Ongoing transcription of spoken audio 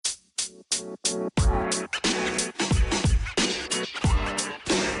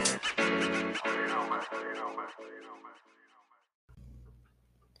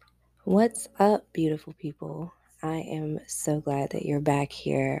What's up, beautiful people? I am so glad that you're back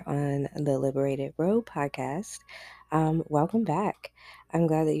here on the Liberated Road podcast. Welcome back. I'm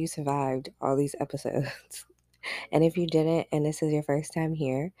glad that you survived all these episodes. And if you didn't, and this is your first time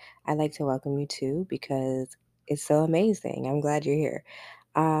here, I'd like to welcome you too because it's so amazing. I'm glad you're here.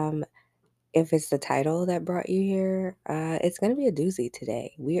 Um, if it's the title that brought you here, it's going to be a doozy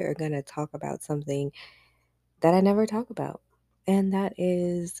today. We are going to talk about something that I never talk about, and that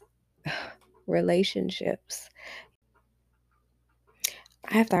is relationships.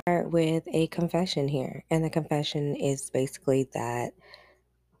 I have to start with a confession here, and the confession is basically that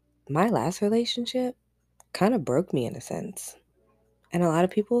my last relationship kind of broke me in a sense. And a lot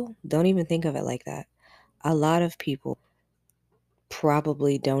of people don't even think of it like that. A lot of people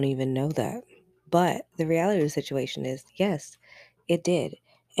probably don't even know that. But the reality of the situation is yes, it did.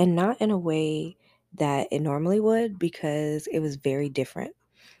 And not in a way that it normally would because it was very different.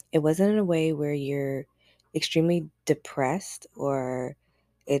 It wasn't in a way where you're extremely depressed or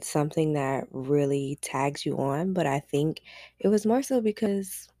it's something that really tags you on, but I think it was more so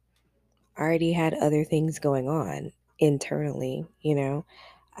because I already had other things going on internally.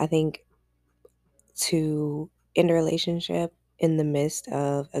 I think to end a relationship in the midst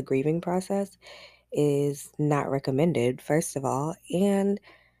of a grieving process is not recommended, first of all, and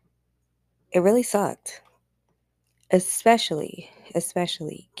it really sucked. Especially,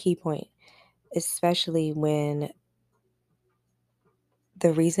 key point, especially when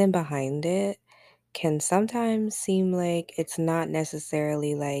the reason behind it can sometimes seem like it's not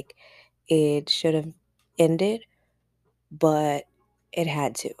necessarily like it should have ended, but it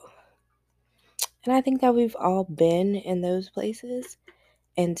had to. And I think that we've all been in those places,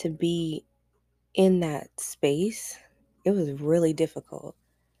 and to be in that space, it was really difficult.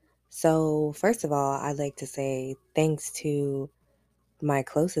 So, first of all, I'd like to say thanks to my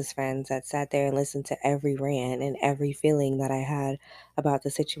closest friends that sat there and listened to every rant and every feeling that I had about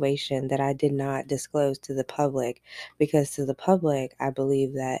the situation that I did not disclose to the public. Because to the public, I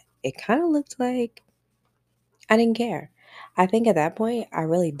believe that it kind of looked like I didn't care. I think at that point, I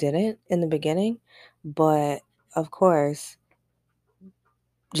really didn't in the beginning. But of course,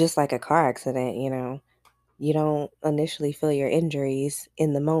 just like a car accident, you don't initially feel your injuries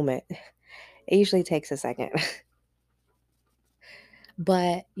in the moment. It usually takes a second.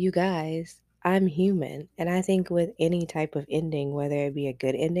 But you guys, I'm human. And I think with any type of ending, whether it be a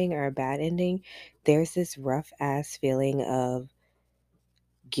good ending or a bad ending, there's this rough ass feeling of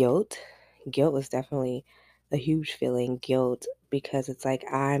guilt. Guilt was definitely a huge feeling, guilt, because it's like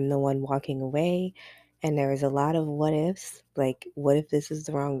I'm the one walking away. And there was a lot of what ifs, like, what if this is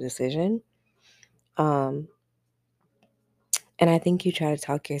the wrong decision? Um, and I think you try to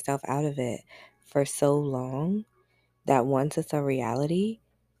talk yourself out of it for so long that once it's a reality,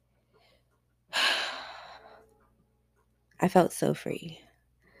 I felt so free.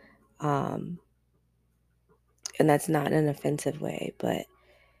 Um, and that's not in an offensive way, but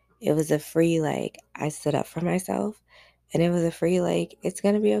it was a free, like, I stood up for myself, and it was a free, like, it's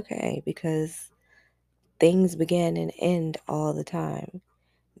gonna be okay because things begin and end all the time.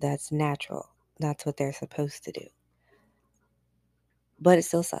 That's natural. That's what they're supposed to do. But it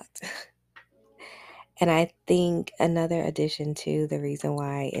still sucked. And I think another addition to the reason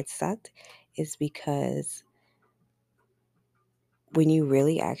why it sucked is because when you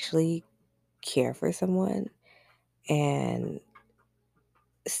really actually care for someone and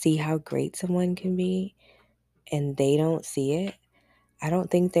see how great someone can be and they don't see it, I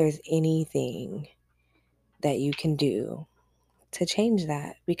don't think there's anything that you can do to change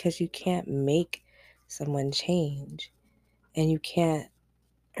that because you can't make someone change and you can't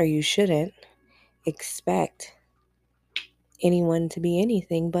or you shouldn't expect anyone to be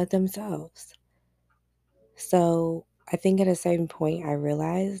anything but themselves. So I think at a certain point I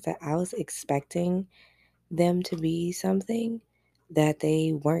realized that I was expecting them to be something that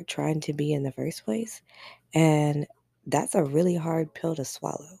they weren't trying to be in the first place. And that's a really hard pill to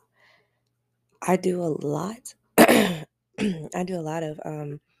swallow. I do a lot. I do a lot of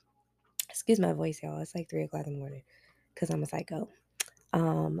excuse my voice, y'all. It's like 3 o'clock in the morning because I'm a psycho.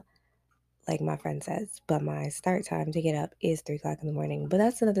 Um, like my friend says, but my start time to get up is 3 o'clock in the morning. But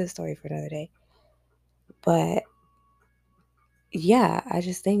that's another story for another day. But yeah, I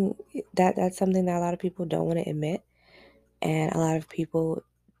just think that that's something that a lot of people don't want to admit, and a lot of people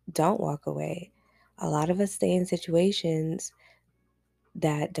don't walk away. A lot of us stay in situations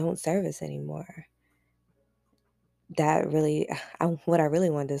that don't serve us anymore. that really what I really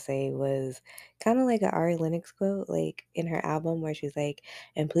wanted to say was kind of like a Ari Lennox quote, like in her album where she's like,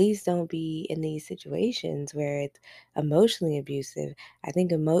 "And please don't be in these situations where it's emotionally abusive. I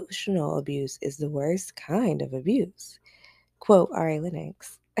think emotional abuse is the worst kind of abuse." Quote Ari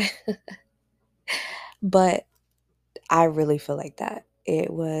Lennox. But I really feel like that.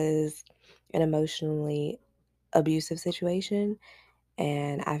 It was an emotionally abusive situation,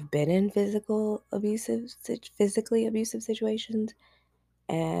 and I've been in physically abusive situations,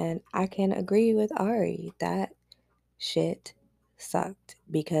 and I can agree with Ari that shit sucked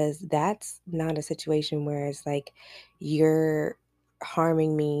because that's not a situation where it's like you're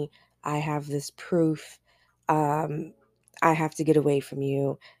harming me. I have this proof. Um, I have to get away from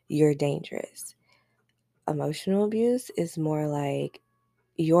you. You're dangerous. Emotional abuse is more like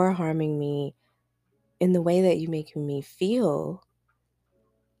you're harming me in the way that you make me feel.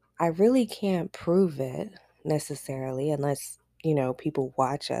 I really can't prove it necessarily unless, people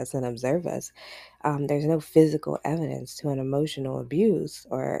watch us and observe us. There's no physical evidence to an emotional abuse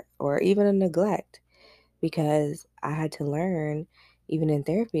or even a neglect because I had to learn, even in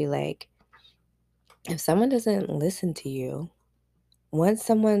therapy, like if someone doesn't listen to you, once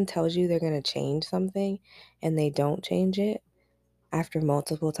someone tells you they're going to change something and they don't change it, after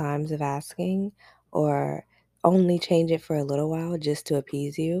multiple times of asking or only change it for a little while just to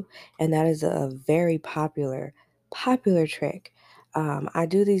appease you. And that is a very popular trick. I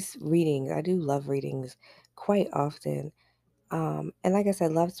do these readings. I do love readings quite often. And like I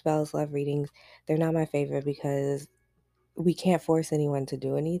said, love spells, love readings. They're not my favorite because we can't force anyone to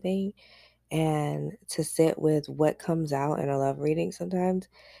do anything. And to sit with what comes out in a love reading sometimes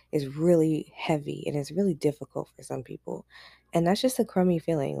is really heavy and it's really difficult for some people. And that's just a crummy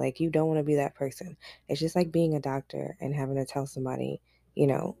feeling. Like you don't want to be that person. It's just like being a doctor and having to tell somebody,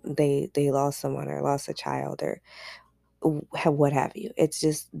 they lost someone or lost a child or what have you. It's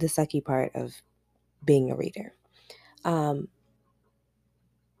just the sucky part of being a reader. Um,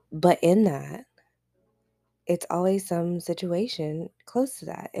 but in that, it's always some situation close to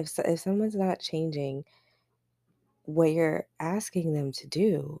that. If someone's not changing what you're asking them to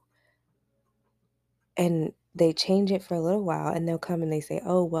do, and they change it for a little while and they'll come and they say,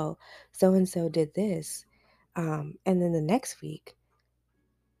 "Oh, well, so and so did this." And then the next week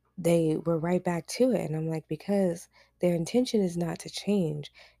they were right back to it. And I'm like, because their intention is not to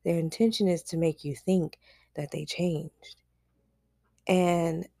change. Their intention is to make you think that they changed.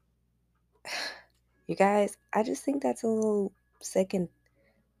 And you guys, I just think that's a little sick and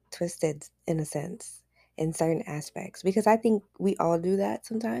twisted in a sense in certain aspects because I think we all do that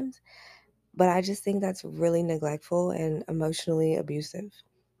sometimes. But I just think that's really neglectful and emotionally abusive.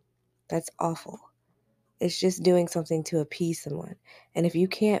 That's awful. It's just doing something to appease someone. And if you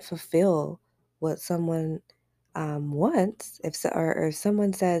can't fulfill what someone wants, or if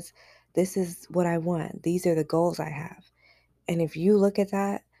someone says, "This is what I want, these are the goals I have," and if you look at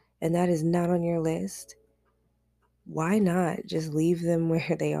that and that is not on your list, why not just leave them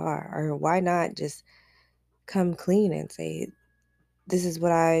where they are? Or why not just come clean and say, "This is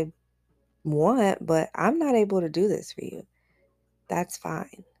what I want, but I'm not able to do this for you." That's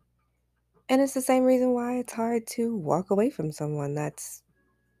fine. And it's the same reason why it's hard to walk away from someone that's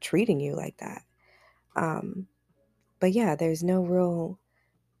treating you like that. Um, but yeah, there's no real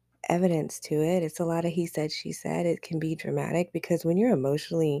evidence to it. It's a lot of he said, she said. It can be dramatic because when you're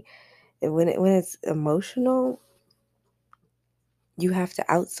emotionally, when it's emotional, you have to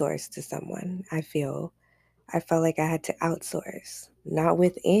outsource to someone. I felt like I had to outsource, not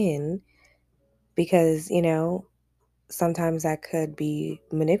within, because sometimes that could be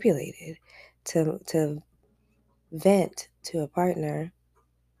manipulated to vent to a partner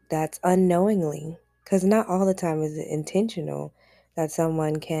that's unknowingly, because not all the time is it intentional that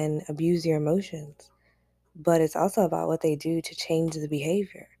someone can abuse your emotions, but it's also about what they do to change the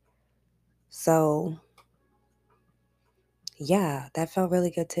behavior. So, yeah, that felt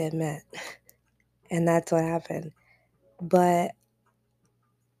really good to admit. And that's what happened. But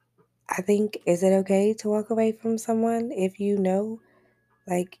I think, is it okay to walk away from someone if you know,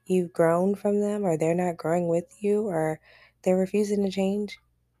 like, you've grown from them or they're not growing with you or they're refusing to change?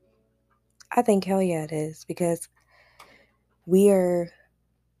 I think hell yeah it is because we are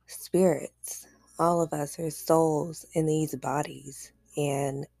spirits. All of us are souls in these bodies.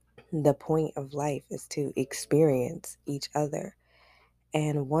 And the point of life is to experience each other.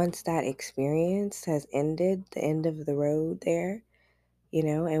 And once that experience has ended, the end of the road there,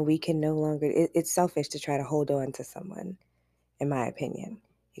 and we can no longer, it's selfish to try to hold on to someone, in my opinion.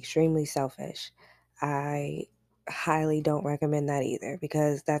 Extremely selfish. I highly don't recommend that either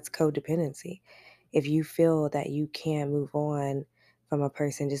because that's codependency. if you feel that you can't move on from a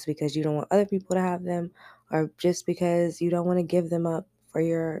person just because you don't want other people to have them, or just because you don't want to give them up for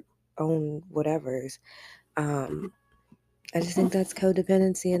your own whatevers. I just think that's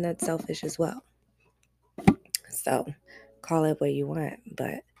codependency, and that's selfish as well. So call it what you want,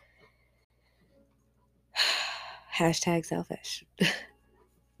 but hashtag selfish.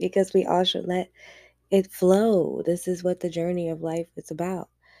 Because we all should let it flow. This is what the journey of life is about.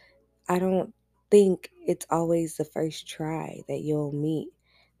 I don't think it's always the first try that you'll meet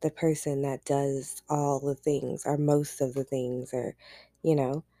the person that does all the things or most of the things, or, you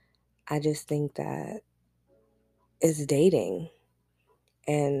know, I just think that it's dating,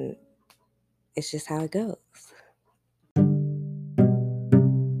 and it's just how it goes.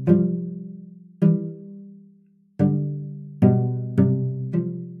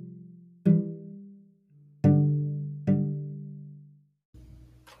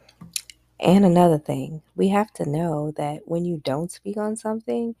 And another thing, we have to know that when you don't speak on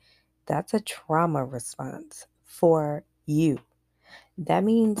something, that's a trauma response for you. That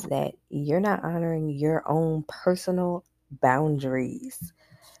means that you're not honoring your own personal boundaries,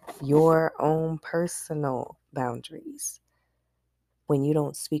 your own personal boundaries. When you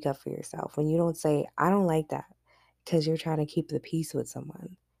don't speak up for yourself, when you don't say, I don't like that, because you're trying to keep the peace with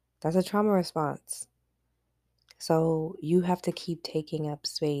someone, that's a trauma response. So you have to keep taking up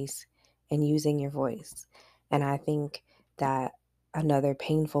space and using your voice. And I think that another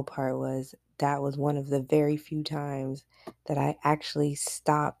painful part was that was one of the very few times that I actually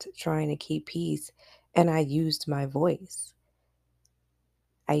stopped trying to keep peace, and I used my voice.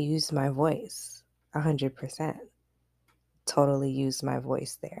 I used my voice 100%. Totally used my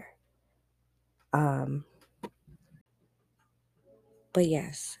voice there. Um, but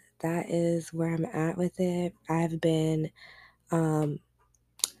yes, that is where I'm at with it. Um,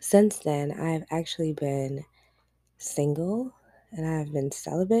 since then, I've actually been single, and I've been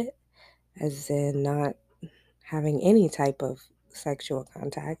celibate, as in not having any type of sexual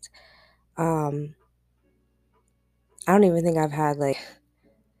contact. I don't even think I've had like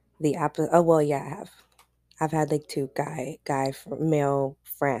the opposite. Oh well, yeah, I have. I've had like two male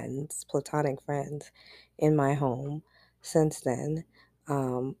friends, platonic friends, in my home since then.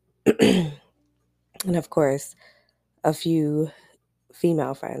 Um, and of course, a few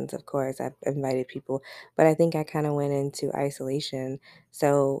female friends. Of course, I've invited people, but I think I kind of went into isolation.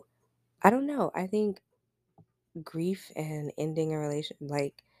 So I don't know. I think grief and ending a relation,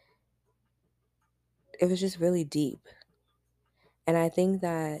 like, it was just really deep. And I think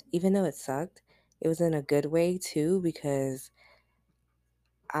that even though it sucked, it was in a good way too, because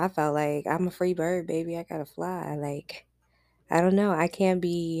I felt like I'm a free bird, baby. I gotta fly. Like, I don't know. I can't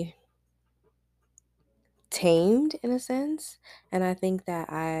be tamed in a sense. And I think that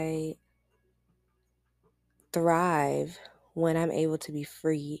I thrive when I'm able to be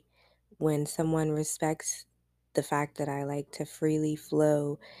free, when someone respects the fact that I like to freely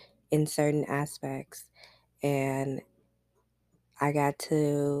flow in certain aspects. And I got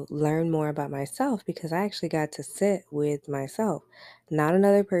to learn more about myself because I actually got to sit with myself, not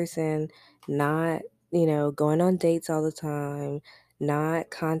another person, not, going on dates all the time, not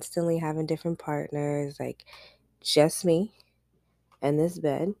constantly having different partners, like just me and this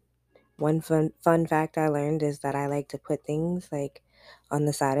bed. One fun fact I learned is that I like to put things like on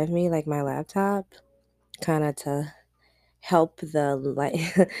the side of me, like my laptop, kind of to help the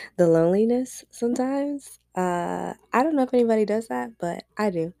like the loneliness sometimes. I don't know if anybody does that, but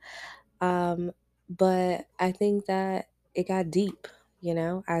I do. Um, but I think that it got deep,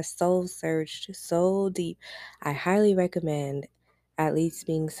 I soul searched so deep. I highly recommend at least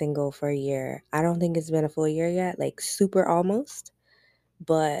being single for a year. I don't think it's been a full year yet, like super almost,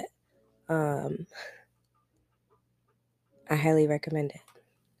 but um I highly recommend it.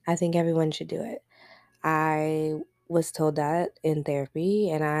 I think everyone should do it. I was told that in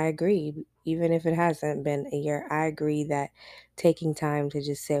therapy, and I agree. Even if it hasn't been a year, I agree that taking time to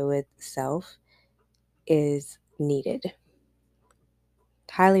just sit with self is needed.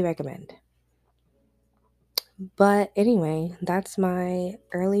 Highly recommend. But anyway, that's my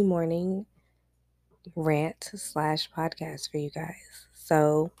early morning rant slash podcast for you guys.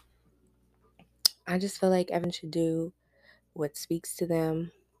 So I just feel like everyone should do what speaks to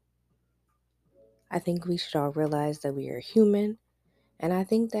them. I think we should all realize that we are human. And I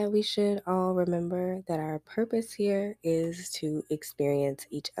think that we should all remember that our purpose here is to experience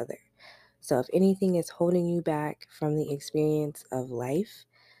each other. So if anything is holding you back from the experience of life,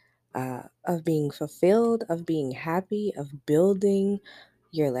 of being fulfilled, of being happy, of building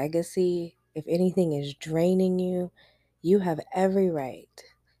your legacy, if anything is draining you, you have every right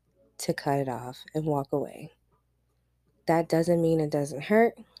to cut it off and walk away. That doesn't mean it doesn't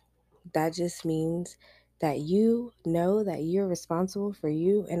hurt. That just means that you know that you're responsible for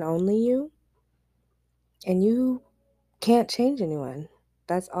you and only you, and you can't change anyone.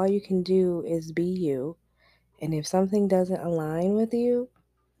 That's all you can do is be you. And if something doesn't align with you,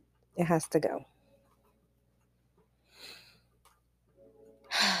 it has to go.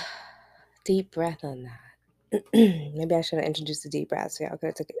 Deep breath on that. Maybe I should have introduced the deep breath so y'all could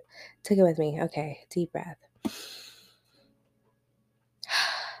have took it with me. Okay, deep breath.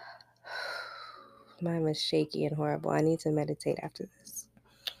 Mine was shaky and horrible. I need to meditate after this.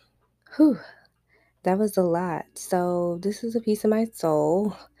 Whew, that was a lot. So this is a piece of my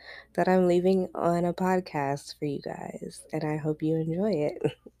soul that I'm leaving on a podcast for you guys, and I hope you enjoy it.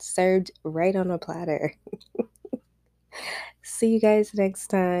 Served right on a platter. See you guys next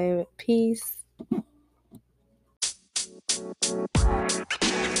time. Peace.